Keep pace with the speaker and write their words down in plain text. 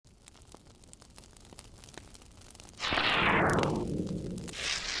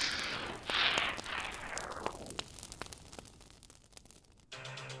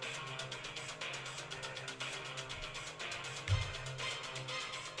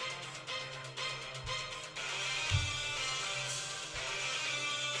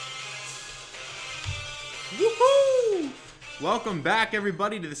Woohoo! Welcome back,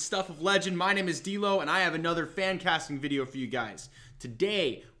 everybody, to the Stuff of Legend. My name is D-Lo, and I have another fan casting video for you guys.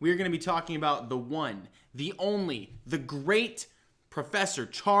 Today, we are going to be talking about the one, the only, the great Professor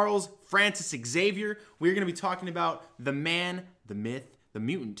Charles Francis Xavier. We're going to be talking about the man, the myth, the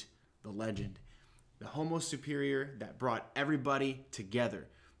mutant, the legend, the Homo superior that brought everybody together.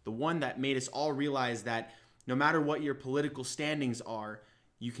 The one that made us all realize that no matter what your political standings are,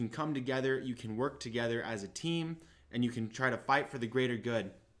 you can come together, you can work together as a team, and you can try to fight for the greater good.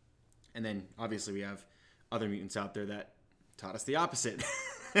 And then, obviously, we have other mutants out there that taught us the opposite.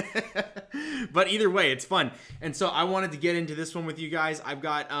 But either way, it's fun. And so I wanted to get into this one with you guys. I've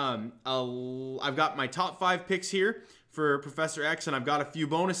got my top 5 picks here for Professor X, and I've got a few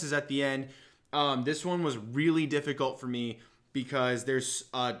bonuses at the end. This one was really difficult for me because there's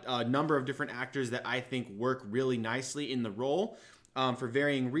a number of different actors that I think work really nicely in the role for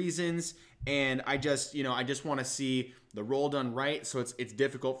varying reasons. And I just want to see the role done right. So it's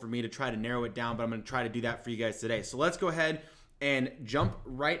difficult for me to try to narrow it down, but I'm going to try to do that for you guys today. So let's go ahead and jump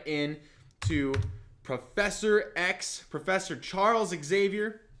right in to Professor X, Professor Charles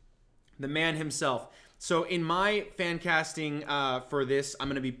Xavier, the man himself. So in my fan casting for this, I'm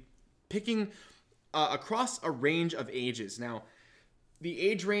going to be picking across a range of ages. Now, the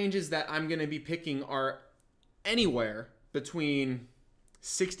age ranges that I'm going to be picking are anywhere between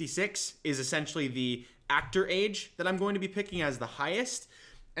 66 is essentially the actor age that I'm going to be picking as the highest,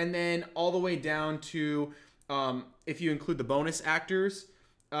 and then all the way down to, if you include the bonus actors,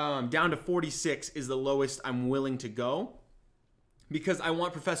 down to 46 is the lowest I'm willing to go, because I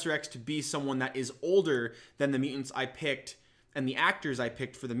want Professor X to be someone that is older than the mutants I picked and the actors I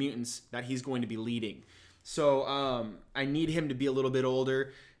picked for the mutants that he's going to be leading. So I need him to be a little bit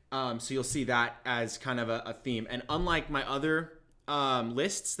older. So you'll see that as kind of a theme. And unlike my other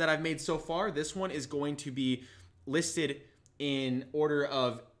lists that I've made so far, this one is going to be listed in order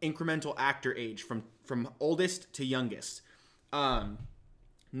of incremental actor age from oldest to youngest.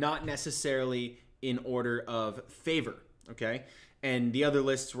 Not necessarily in order of favor, okay? And the other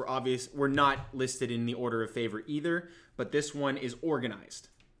lists were not listed in the order of favor either, but this one is organized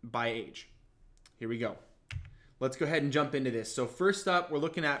by age. Here we go. Let's go ahead and jump into this. So first up, we're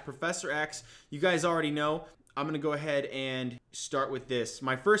looking at Professor X. You guys already know. I'm going to go ahead and start with this.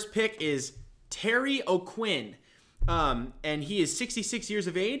 My first pick is Terry O'Quinn, and he is 66 years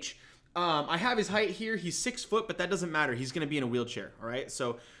of age. I have his height here. He's 6 foot, but that doesn't matter. He's going to be in a wheelchair, all right?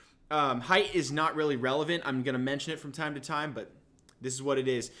 So height is not really relevant. I'm going to mention it from time to time, but this is what it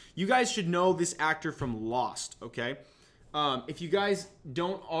is. You guys should know this actor from Lost, okay? If you guys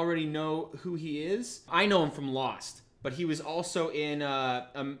don't already know who he is, I know him from Lost, but he was also in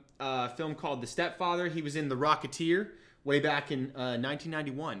a film called The Stepfather. He was in The Rocketeer way back in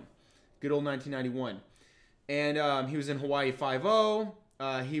 1991. Good old 1991. And he was in Hawaii Five-0.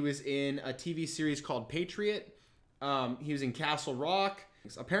 He was in a TV series called Patriot. He was in Castle Rock.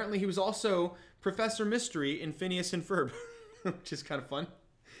 Apparently, he was also Professor Mystery in Phineas and Ferb, which is kind of fun.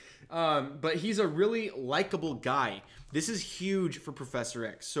 But he's a really likable guy. This is huge for Professor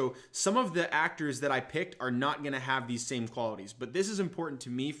X. So some of the actors that I picked are not going to have these same qualities. But this is important to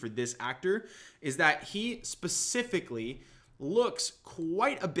me for this actor, is that he specifically looks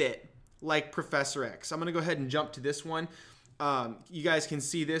quite a bit like Professor X. I'm going to go ahead and jump to this one. You guys can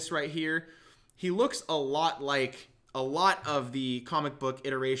see this right here. He looks a lot like a lot of the comic book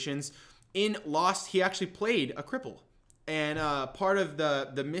iterations. In Lost, he actually played a cripple. And part of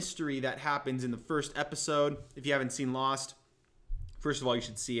the mystery that happens in the first episode, if you haven't seen Lost, first of all, you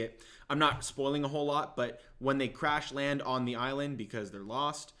should see it. I'm not spoiling a whole lot, but when they crash land on the island because they're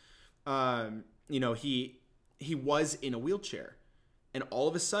lost, he was in a wheelchair. And all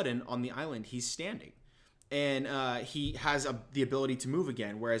of a sudden, on the island, he's standing. And he has the ability to move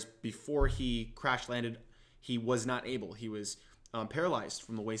again, whereas before he crash landed, he was not able. He was paralyzed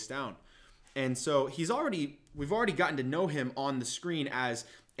from the waist down. And so we've already gotten to know him on the screen as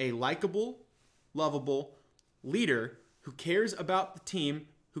a likable, lovable leader who cares about the team,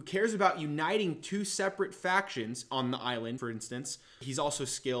 who cares about uniting 2 separate factions on the island, for instance. He's also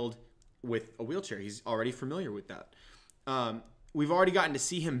skilled with a wheelchair. He's already familiar with that. We've already gotten to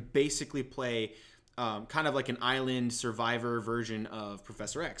see him basically play kind of like an island survivor version of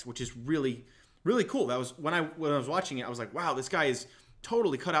Professor X, which is really, really cool. That was when I was watching it, I was like, wow, this guy is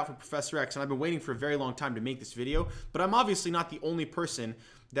totally cut out for Professor X, and I've been waiting for a very long time to make this video, but I'm obviously not the only person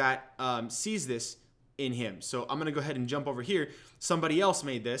that sees this in him. So I'm gonna go ahead and jump over here. Somebody else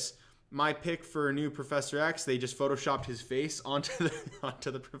made this. My pick for a new Professor X, they just photoshopped his face onto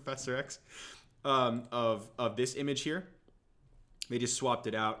the Professor X of this image here. They just swapped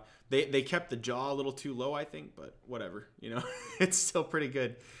it out. They kept the jaw a little too low, I think, but whatever, you know, it's still pretty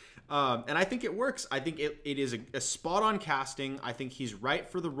good. And I think it works. I think it is a spot on casting. I think he's right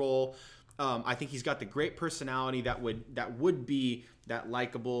for the role. I think he's got the great personality that would be that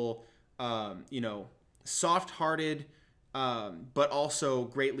likable, you know, soft-hearted, but also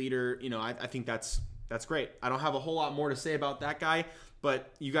great leader. You know, I think that's great. I don't have a whole lot more to say about that guy,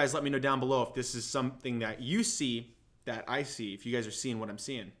 but you guys let me know down below if this is something that you see that I see, if you guys are seeing what I'm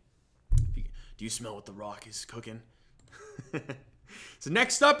seeing. Do you smell what The Rock is cooking? So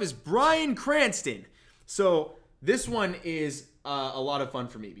next up is Bryan Cranston. So this one is a lot of fun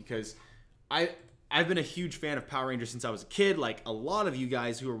for me because I've been a huge fan of Power Rangers since I was a kid, like a lot of you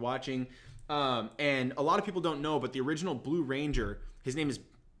guys who are watching. And a lot of people don't know, but the original Blue Ranger, his name is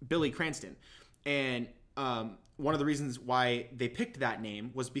Billy Cranston. And one of the reasons why they picked that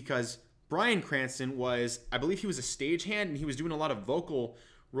name was because Bryan Cranston was, I believe he was a stagehand, and he was doing a lot of vocal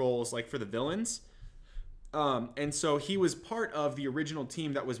roles like for the villains. And so he was part of the original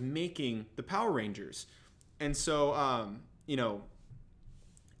team that was making the Power Rangers. And so, you know,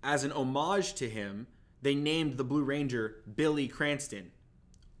 as an homage to him, they named the Blue Ranger Billy Cranston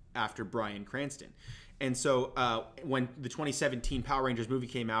after Bryan Cranston. And so when the 2017 Power Rangers movie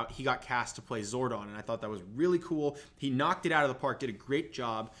came out, he got cast to play Zordon, and I thought that was really cool. He knocked it out of the park, did a great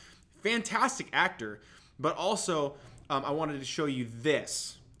job. Fantastic actor, but also I wanted to show you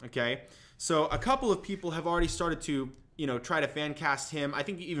this, okay? So a couple of people have already started to, you know, try to fan cast him. I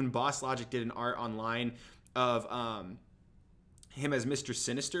think even Boss Logic did an art online of him as Mr.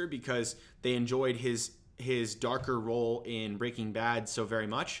 Sinister because they enjoyed his darker role in Breaking Bad so very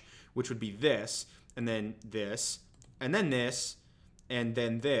much, which would be this, and then this, and then this, and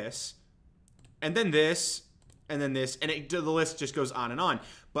then this, and then this, and then this, and the list just goes on and on.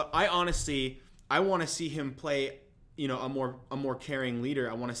 But I honestly, I want to see him play, you know, a more caring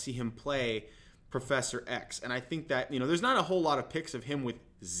leader. I want to see him play Professor X, and I think that, you know, there's not a whole lot of pics of him with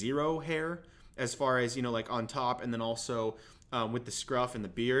zero hair, as far as, you know, like on top, and then also with the scruff and the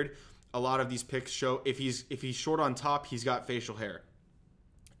beard. A lot of these pics show if he's short on top, he's got facial hair.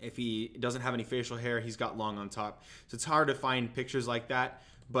 If he doesn't have any facial hair, he's got long on top. So it's hard to find pictures like that.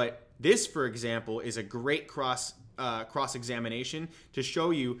 But this, for example, is a great cross-examination to show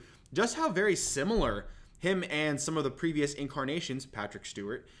you just how very similar him and some of the previous incarnations, Patrick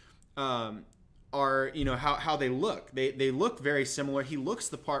Stewart, are, you know, how they look. They look very similar. He looks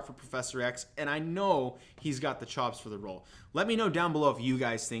the part for Professor X, and I know he's got the chops for the role. Let me know down below if you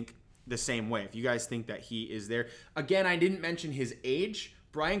guys think the same way, if you guys think that he is there. Again, I didn't mention his age.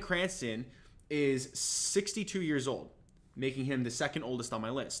 Bryan Cranston is 62 years old, making him the second oldest on my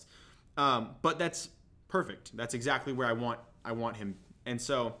list. But that's perfect. That's exactly where I want him. And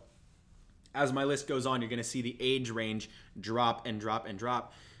so as my list goes on, you're going to see the age range drop and drop and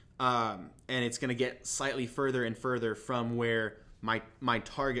drop. And it's going to get slightly further and further from where my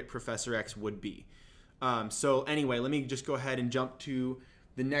target Professor X would be. So anyway, let me just go ahead and jump to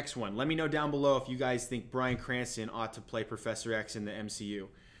the next one. Let me know down below if you guys think Bryan Cranston ought to play Professor X in the MCU.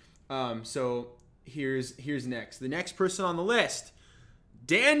 So here's next. The next person on the list,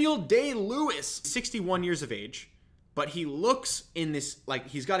 Daniel Day-Lewis, 61 years of age, but he looks in this, like,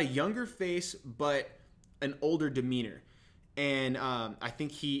 he's got a younger face, but an older demeanor. And I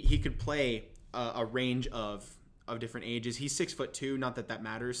think he could play a range of different ages. He's 6'2", not that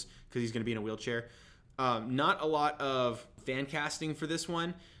matters because he's going to be in a wheelchair. Not a lot of fan casting for this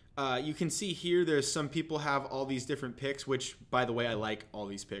one. You can see here there's some people have all these different picks, which, by the way, I like all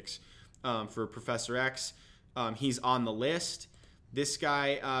these picks for Professor X. He's on the list. This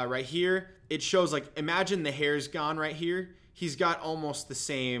guy right here, it shows, like, imagine the hair's gone right here. He's got almost the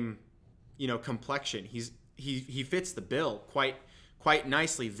same, you know, complexion. He fits the bill quite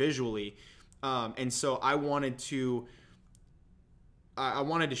nicely visually. And so I wanted to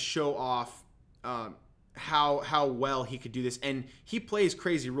show off how well he could do this, and he plays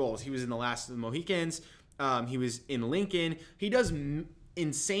crazy roles. He was in The Last of the Mohicans. He was in Lincoln. He does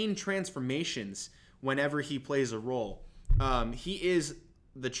insane transformations whenever he plays a role. He is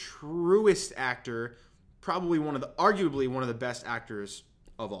the truest actor, probably arguably one of the best actors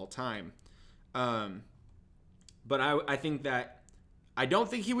of all time. But I think that I don't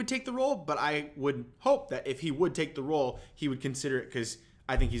think he would take the role, but I would hope that if he would take the role, he would consider it because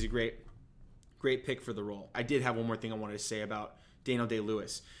I think he's a great pick for the role. I did have one more thing I wanted to say about Daniel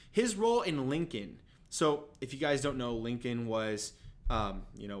Day-Lewis. His role in Lincoln. So if you guys don't know, Lincoln was,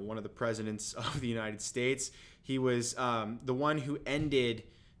 you know, one of the presidents of the United States. He was the one who ended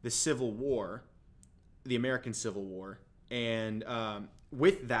the Civil War, the American Civil War, and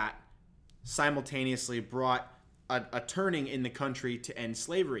with that, simultaneously brought a turning in the country to end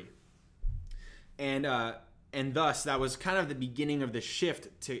slavery. And thus that was kind of the beginning of the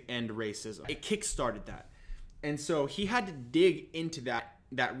shift to end racism. It kickstarted that. And so he had to dig into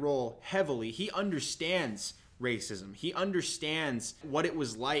that role heavily. He understands racism. He understands what it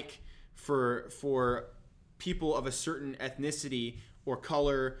was like for people of a certain ethnicity or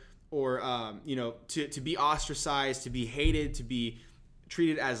color, or to be ostracized, to be hated, to be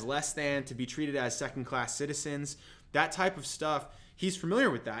treated as less than, to be treated as second-class citizens. That type of stuff, he's familiar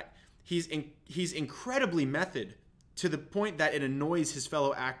with that. He's incredibly method, to the point that it annoys his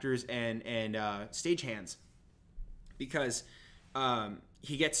fellow actors and stagehands, because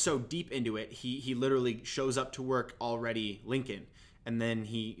he gets so deep into it. He literally shows up to work already Lincoln, and then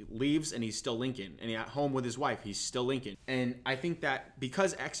he leaves and he's still Lincoln, and at home with his wife he's still Lincoln. And I think that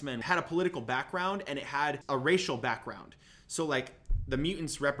because X-Men had a political background and it had a racial background, so like the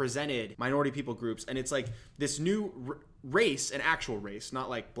mutants represented minority people groups, and it's like this new race, an actual race,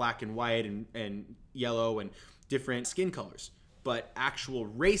 not like black and white and yellow and different skin colors, but actual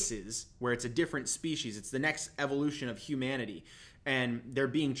races where it's a different species. It's the next evolution of humanity, and they're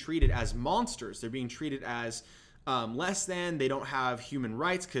being treated as monsters. They're being treated as less than. They don't have human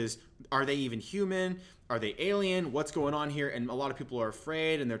rights, because are they even human? Are they alien? What's going on here? And a lot of people are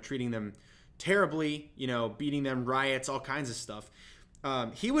afraid, and they're treating them terribly, beating them, riots, all kinds of stuff.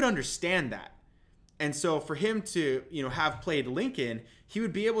 He would understand that. And so for him to, have played Lincoln, he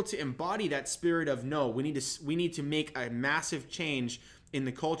would be able to embody that spirit of, no, we need to make a massive change in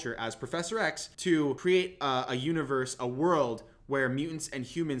the culture as Professor X to create a universe, a world where mutants and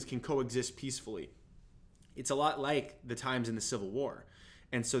humans can coexist peacefully. It's a lot like the times in the Civil War.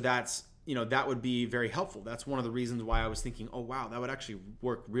 And so that's, that would be very helpful. That's one of the reasons why I was thinking, oh, wow, that would actually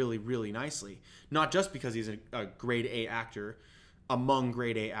work really, really nicely. Not just because he's a grade A actor among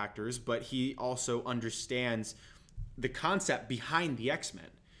grade A actors, but he also understands the concept behind the X-Men.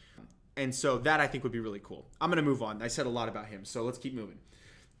 And so that I think would be really cool. I'm going to move on. I said a lot about him, so let's keep moving.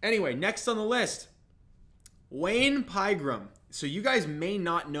 Anyway, next on the list, Wayne Pygram. So you guys may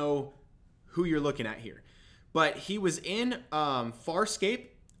not know who you're looking at here, but he was in Farscape.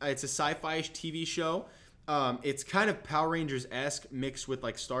 It's a sci-fi TV show. It's kind of Power Rangers-esque mixed with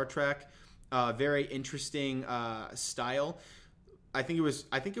like Star Trek. Very interesting style. I think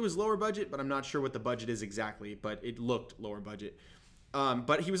it was lower budget, but I'm not sure what the budget is exactly, but it looked lower budget.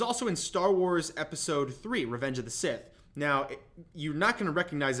 But he was also in Star Wars Episode 3, Revenge of the Sith. Now, you're not going to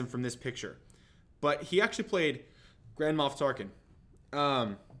recognize him from this picture, but he actually played Grand Moff Tarkin.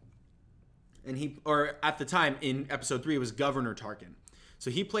 Or at the time in Episode 3, it was Governor Tarkin. So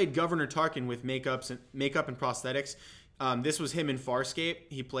he played Governor Tarkin with makeup and prosthetics. This was him in Farscape.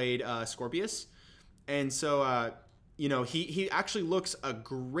 He played Scorpius. And so, he actually looks a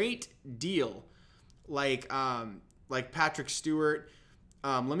great deal like Patrick Stewart.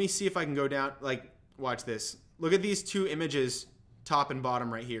 Let me see if I can go down, watch this. Look at these two images, top and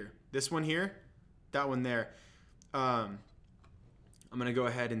bottom right here. This one here, that one there. I'm going to go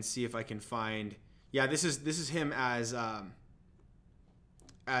ahead and see if I can find, yeah, this is him as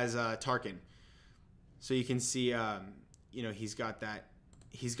Tarkin. So you can see, he's got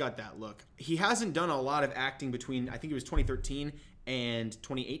that look. He hasn't done a lot of acting between, I think it was 2013 and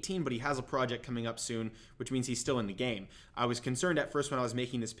 2018, but he has a project coming up soon, which means he's still in the game. I was concerned at first when I was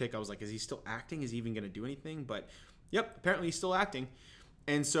making this pick. I was like, is he still acting? Is he even going to do anything? But yep, apparently he's still acting.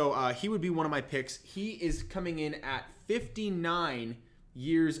 And so he would be one of my picks. He is coming in at 59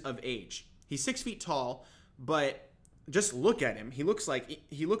 years of age. He's 6 feet tall, but just look at him. He looks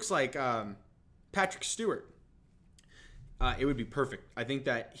like Patrick Stewart. It would be perfect. I think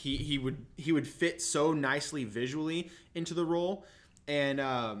that he would fit so nicely visually into the role, and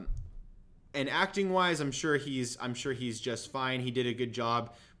acting wise, I'm sure he's just fine. He did a good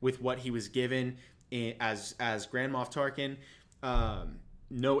job with what he was given as Grand Moff Tarkin.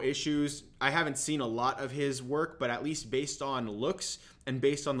 No issues. I haven't seen a lot of his work, but at least based on looks and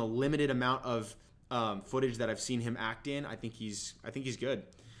based on the limited amount of footage that I've seen him act in, I think he's good.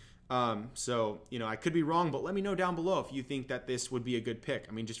 So, I could be wrong, but let me know down below if you think that this would be a good pick.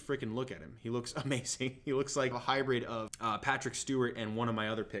 I mean, just freaking look at him. He looks amazing. He looks like a hybrid of Patrick Stewart and one of my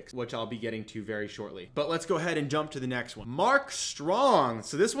other picks, which I'll be getting to very shortly. But let's go ahead and jump to the next one. Mark Strong.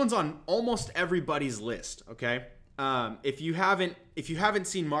 So this one's on almost everybody's list, okay? If you haven't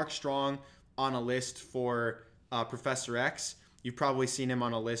seen Mark Strong on a list for Professor X, you've probably seen him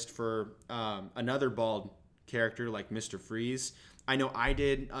on a list for another bald character like Mr. Freeze. I know I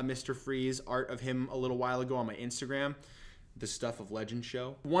did a Mr. Freeze art of him a little while ago on my Instagram, the Stuff of Legend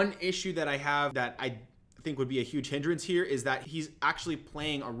show. One issue that I have that I think would be a huge hindrance here is that he's actually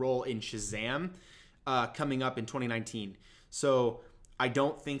playing a role in Shazam coming up in 2019. So I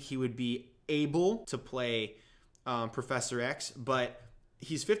don't think he would be able to play Professor X, but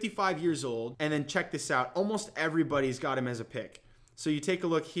he's 55 years old. And then check this out. Almost everybody's got him as a pick. So you take a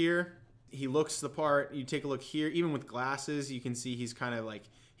look here. He looks the part. You take a look here. Even with glasses, you can see he's kind of like,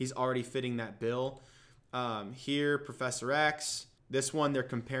 he's already fitting that bill. Here, Professor X. This one, they're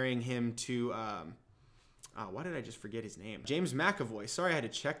comparing him to, why did I just forget his name? James McAvoy. Sorry, I had to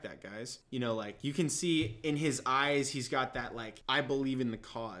check that, guys. You know, like, you can see in his eyes, he's got that, like, I believe in the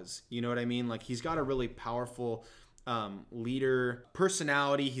cause. You know what I mean? Like, he's got a really powerful leader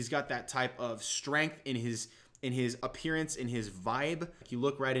personality. He's got that type of strength in his appearance, in his vibe. You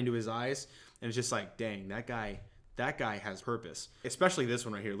look right into his eyes, and it's just like, dang, that guy has purpose. Especially this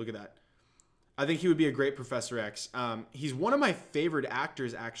one right here. Look at that. I think he would be a great Professor X. He's one of my favorite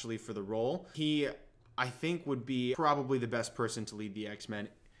actors, actually, for the role. He, I think, would be probably the best person to lead the X-Men.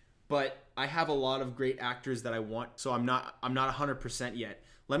 But I have a lot of great actors that I want, so I'm not 100% yet.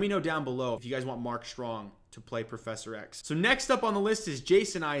 Let me know down below if you guys want Mark Strong to play Professor X. So next up on the list is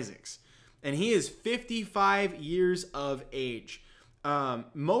Jason Isaacs, and he is 55 years of age.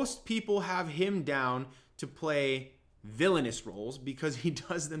 Most people have him down to play villainous roles because he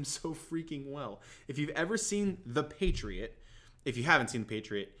does them so freaking well. If you've ever seen The Patriot, if you haven't seen The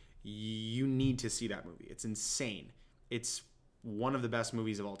Patriot, you need to see that movie. It's insane. It's one of the best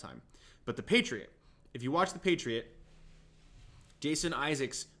movies of all time. But The Patriot, if you watch The Patriot, Jason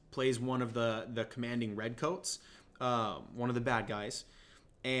Isaacs plays one of the commanding redcoats, one of the bad guys.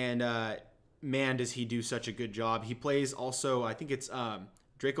 And man, does he do such a good job. He plays also, I think it's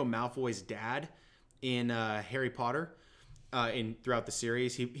Draco Malfoy's dad in Harry Potter throughout the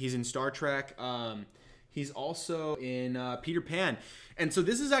series. He's in Star Trek. He's also in Peter Pan. And so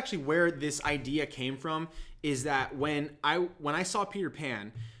this is actually where this idea came from, is that when I saw Peter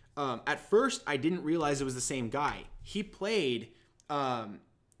Pan, at first I didn't realize it was the same guy. He played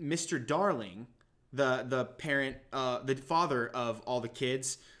Mr. Darling, the parent, the father of all the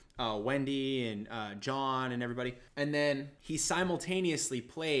kids, Wendy and John and everybody. And then he simultaneously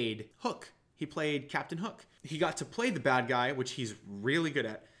played Hook. He played Captain Hook. He got to play the bad guy, which he's really good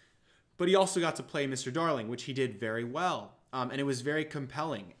at. But he also got to play Mr. Darling, which he did very well. And it was very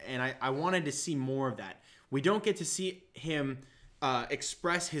compelling. And I wanted to see more of that. We don't get to see him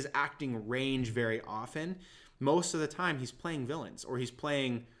express his acting range very often. Most of the time, he's playing villains, or he's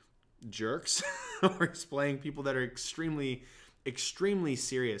playing jerks, or he's playing people that are extremely, extremely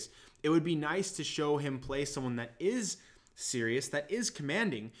serious. It would be nice to show him play someone that is serious, that is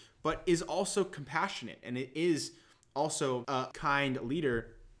commanding, but is also compassionate, and it is also a kind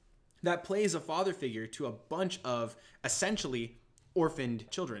leader that plays a father figure to a bunch of essentially orphaned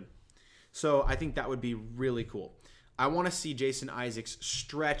children. So I think that would be really cool. I want to see Jason Isaacs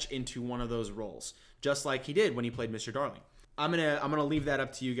stretch into one of those roles, just like he did when he played Mr. Darling. I'm gonna leave that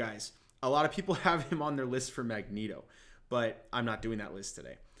up to you guys. A lot of people have him on their list for Magneto, but I'm not doing that list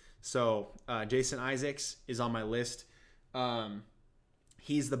today. So Jason Isaacs is on my list.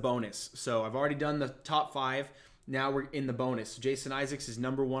 He's the bonus. So I've already done the top 5. Now we're in the bonus. Jason Isaacs is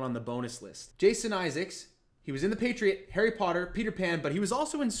number 1 on the bonus list. Jason Isaacs, he was in The Patriot, Harry Potter, Peter Pan, but he was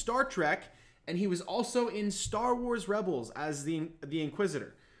also in Star Trek, and he was also in Star Wars Rebels as the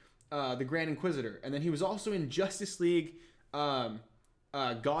Inquisitor, the Grand Inquisitor. And then he was also in Justice League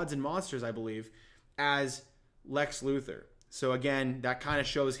Gods and Monsters, I believe, as Lex Luthor. So again, that kind of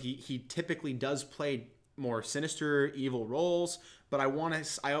shows he typically does play more sinister, evil roles, but I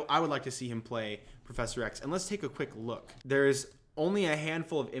would like to see him play Professor X. And let's take a quick look. There's only a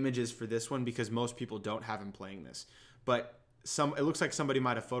handful of images for this one because most people don't have him playing this. But it looks like somebody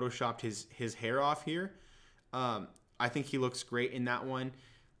might have photoshopped his hair off here. I think he looks great in that one.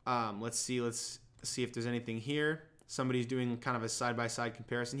 Let's see if there's anything here. Somebody's doing kind of a side-by-side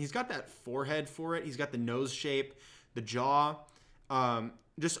comparison. He's got that forehead for it. He's got the nose shape, the jaw.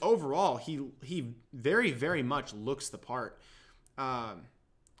 Just overall, he very, very much looks the part.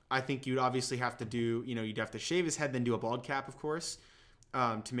 I think you'd obviously have to do, you'd have to shave his head, then do a bald cap, of course,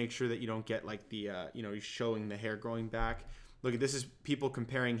 to make sure that you don't get like the, he's showing the hair growing back. Look, this is people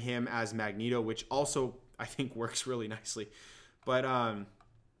comparing him as Magneto, which also I think works really nicely. But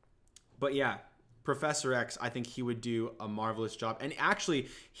yeah, Professor X, I think he would do a marvelous job. And actually,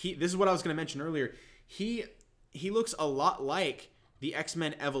 this is what I was going to mention earlier. He looks a lot like the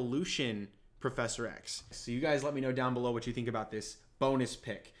X-Men Evolution Professor X. So you guys let me know down below what you think about this bonus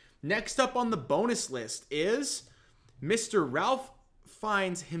pick. Next up on the bonus list is Mr. Ralph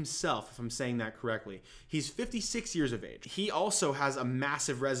Fiennes himself, if I'm saying that correctly, he's 56 years of age. He also has a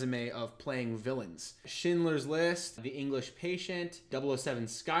massive resume of playing villains. Schindler's List, The English Patient, 007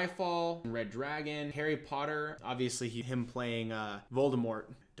 Skyfall, Red Dragon, Harry Potter, obviously him playing Voldemort.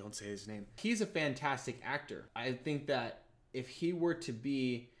 Don't say his name. He's a fantastic actor. I think that if he were to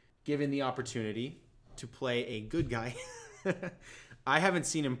be given the opportunity to play a good guy, I haven't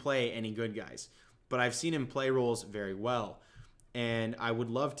seen him play any good guys, but I've seen him play roles very well. And I would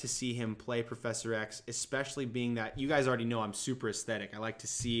love to see him play Professor X, especially being that you guys already know I'm super aesthetic. I like to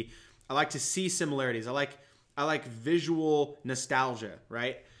see similarities. I like visual nostalgia,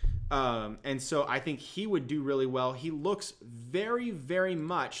 right? And so I think he would do really well. He looks very, very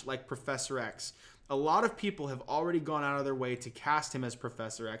much like Professor X. A lot of people have already gone out of their way to cast him as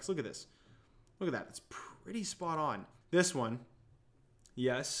Professor X. Look at this. Look at that. It's pretty spot on. This one,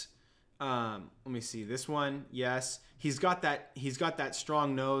 yes. Let me see. This one, yes. He's got that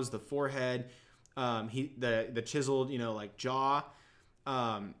strong nose, the forehead, the chiseled, like jaw.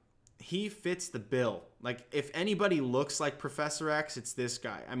 He fits the bill. Like, if anybody looks like Professor X, it's this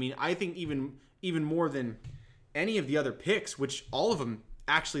guy. I mean, I think even more than any of the other picks, which all of them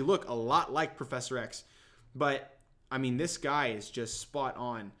actually look a lot like Professor X. But I mean, this guy is just spot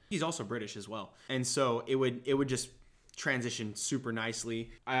on. He's also British as well, and so it would just transition super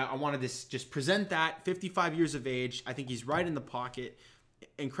nicely. I wanted to just present that. 55 years of age. I think he's right in the pocket.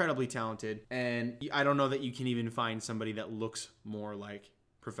 Incredibly talented, and I don't know that you can even find somebody that looks more like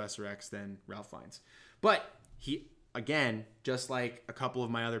Professor X than Ralph Fiennes. But he, again, just like a couple of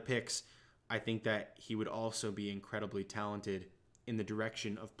my other picks, I think that he would also be incredibly talented in the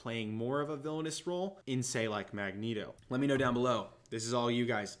direction of playing more of a villainous role in, say, like Magneto. Let me know down below. This is all you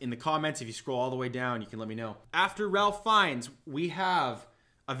guys. In the comments, if you scroll all the way down, you can let me know. After Ralph Fiennes, we have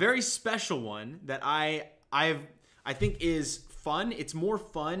a very special one that I think is fun. It's more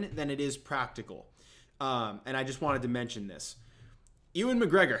fun than it is practical. And I just wanted to mention this. Ewan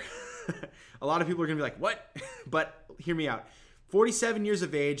McGregor. A lot of people are going to be like, what? But hear me out. 47 years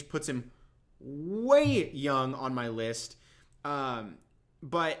of age puts him way young on my list.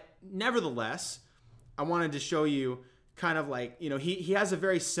 But nevertheless, I wanted to show you kind of like, he has a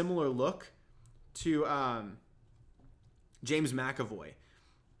very similar look to James McAvoy.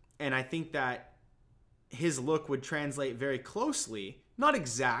 And I think that his look would translate very closely, not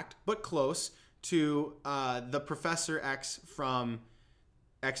exact, but close to the Professor X from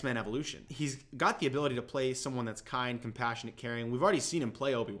X-Men Evolution. He's got the ability to play someone that's kind, compassionate, caring. We've already seen him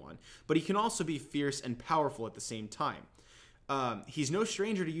play Obi-Wan, but he can also be fierce and powerful at the same time. He's no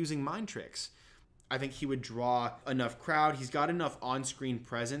stranger to using mind tricks. I think he would draw enough crowd. He's got enough on-screen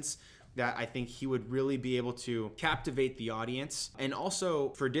presence that I think he would really be able to captivate the audience. And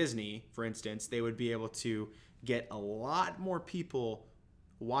also for Disney, for instance, they would be able to get a lot more people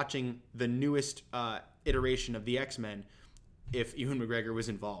watching the newest iteration of the X-Men if Ewan McGregor was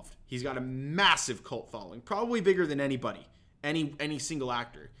involved. He's got a massive cult following, probably bigger than anybody, any single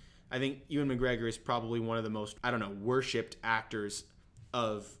actor. I think Ewan McGregor is probably one of the most, worshipped actors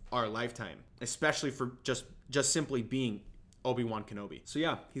of our lifetime, especially for just simply being Obi-Wan Kenobi. So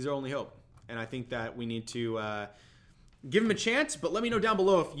yeah, he's our only hope. And I think that we need to give him a chance, but let me know down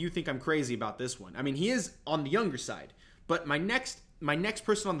below if you think I'm crazy about this one. I mean, he is on the younger side, but my next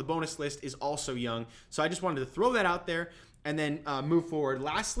person on the bonus list is also young. So I just wanted to throw that out there and then move forward.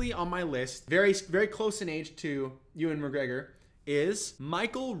 Lastly on my list, very, very close in age to Ewan McGregor, is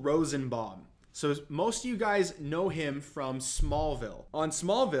Michael Rosenbaum. So most of you guys know him from Smallville. On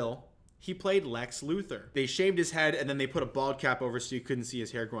Smallville, he played Lex Luthor. They shaved his head and then they put a bald cap over so you couldn't see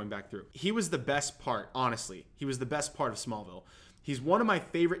his hair growing back through. He was the best part, honestly. He was the best part of Smallville. He's one of my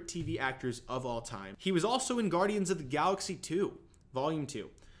favorite TV actors of all time. He was also in Guardians of the Galaxy 2, Volume 2.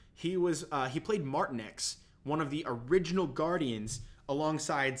 He played Martin X, one of the original Guardians,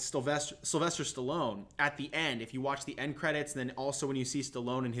 alongside Sylvester Stallone at the end. If you watch the end credits, and then also when you see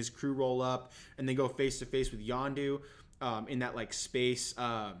Stallone and his crew roll up and they go face to face with Yondu in that like space,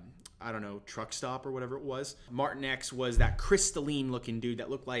 truck stop or whatever it was. Martin X was that crystalline looking dude that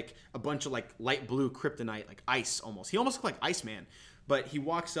looked like a bunch of like light blue kryptonite, like ice almost. He almost looked like Iceman, but he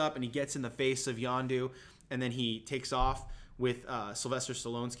walks up and he gets in the face of Yondu and then he takes off with Sylvester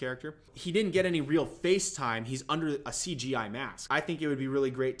Stallone's character. He didn't get any real face time. He's under a CGI mask. I think it would be really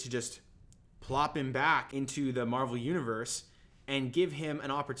great to just plop him back into the Marvel Universe and give him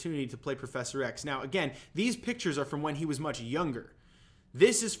an opportunity to play Professor X. Now, again, these pictures are from when he was much younger.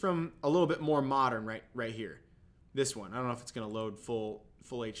 This is from a little bit more modern right here. This one. I don't know if it's going to load full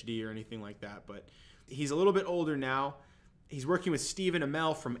HD or anything like that, but he's a little bit older now. He's working with Stephen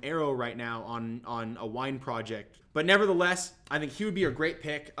Amell from Arrow right now on a wine project. But nevertheless, I think he would be a great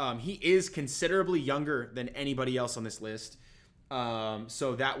pick. He is considerably younger than anybody else on this list.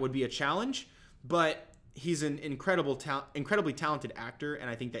 So that would be a challenge. But he's an incredibly talented actor, and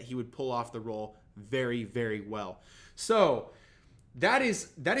I think that he would pull off the role very, very well. So that is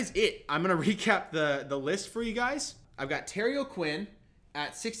it. I'm going to recap the list for you guys. I've got Terry O'Quinn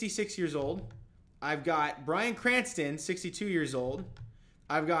at 66 years old. I've got Bryan Cranston, 62 years old.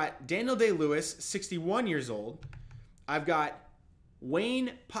 I've got Daniel Day-Lewis, 61 years old. I've got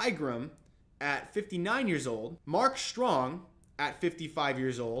Wayne Pygram at 59 years old. Mark Strong at 55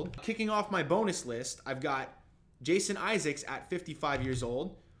 years old. Kicking off my bonus list, I've got Jason Isaacs at 55 years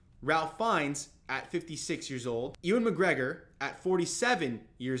old. Ralph Fiennes at 56 years old. Ewan McGregor at 47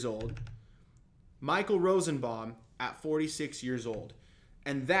 years old. Michael Rosenbaum at 46 years old.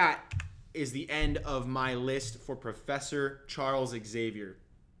 And that is the end of my list for Professor Charles Xavier.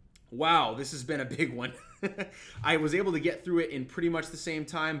 Wow, this has been a big one. I was able to get through it in pretty much the same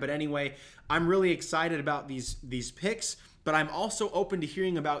time, but anyway, I'm really excited about these picks, but I'm also open to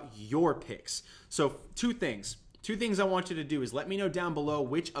hearing about your picks. So two things I want you to do is let me know down below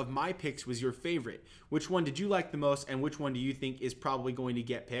which of my picks was your favorite. Which one did you like the most, and which one do you think is probably going to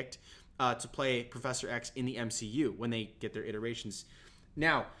get picked to play Professor X in the MCU when they get their iterations.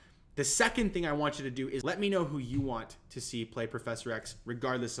 Now, the second thing I want you to do is let me know who you want to see play Professor X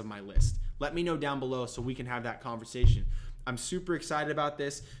regardless of my list. Let me know down below so we can have that conversation. I'm super excited about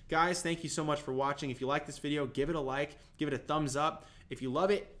this. Guys, thank you so much for watching. If you like this video, give it a like, give it a thumbs up. If you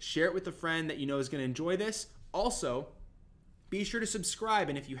love it, share it with a friend that you know is going to enjoy this. Also, be sure to subscribe,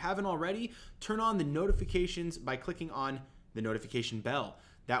 and if you haven't already, turn on the notifications by clicking on the notification bell.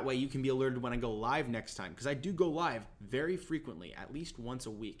 That way you can be alerted when I go live next time, because I do go live very frequently, at least once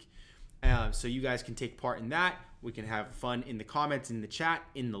a week. So you guys can take part in that. We can have fun in the comments, in the chat,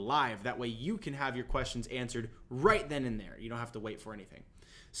 in the live. That way you can have your questions answered right then and there. You don't have to wait for anything.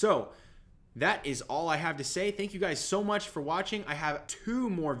 So that is all I have to say. Thank you guys so much for watching. I have 2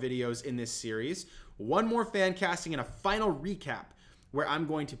 more videos in this series. 1 more fan casting and a final recap where I'm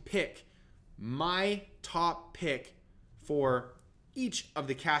going to pick my top pick for each of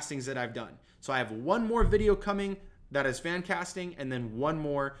the castings that I've done. So I have 1 more video coming that is fan casting, and then 1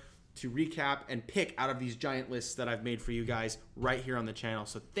 more to recap and pick out of these giant lists that I've made for you guys right here on the channel.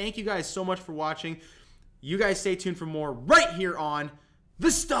 So thank you guys so much for watching. You guys stay tuned for more right here on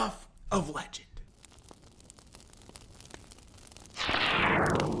The Stuff of Legend.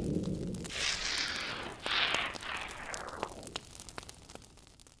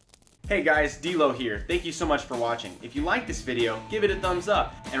 Hey guys, D-Lo here. Thank you so much for watching. If you like this video, give it a thumbs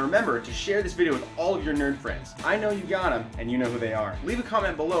up. And remember to share this video with all of your nerd friends. I know you got them, and you know who they are. Leave a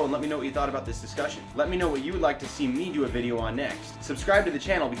comment below and let me know what you thought about this discussion. Let me know what you would like to see me do a video on next. Subscribe to the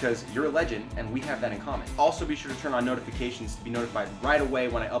channel because you're a legend, and we have that in common. Also be sure to turn on notifications to be notified right away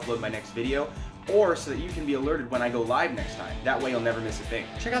when I upload my next video, or so that you can be alerted when I go live next time. That way you'll never miss a thing.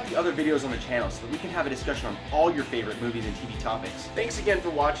 Check out the other videos on the channel so that we can have a discussion on all your favorite movies and TV topics. Thanks again for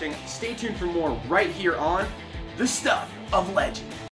watching. Stay tuned for more right here on The Stuff of Legend.